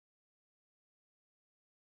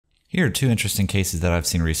Here are two interesting cases that I've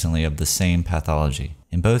seen recently of the same pathology.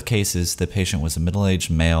 In both cases, the patient was a middle-aged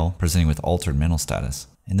male presenting with altered mental status.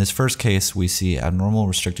 In this first case, we see abnormal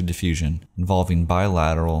restricted diffusion involving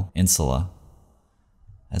bilateral insula,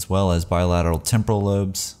 as well as bilateral temporal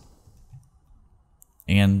lobes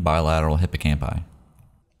and bilateral hippocampi.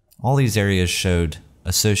 All these areas showed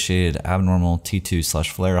associated abnormal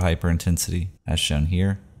T2/flare hyperintensity, as shown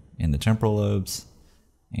here in the temporal lobes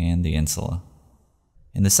and the insula.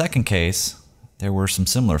 In the second case, there were some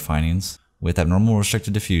similar findings with abnormal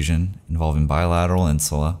restricted diffusion involving bilateral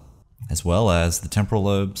insula, as well as the temporal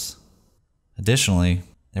lobes. Additionally,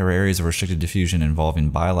 there were areas of restricted diffusion involving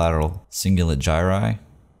bilateral cingulate gyri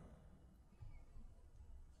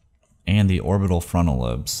and the orbital frontal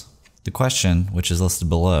lobes. The question, which is listed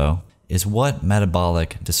below, is what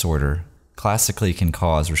metabolic disorder classically can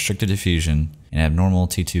cause restricted diffusion and abnormal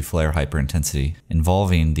T2 flare hyperintensity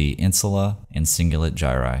involving the insula and cingulate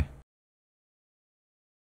gyri?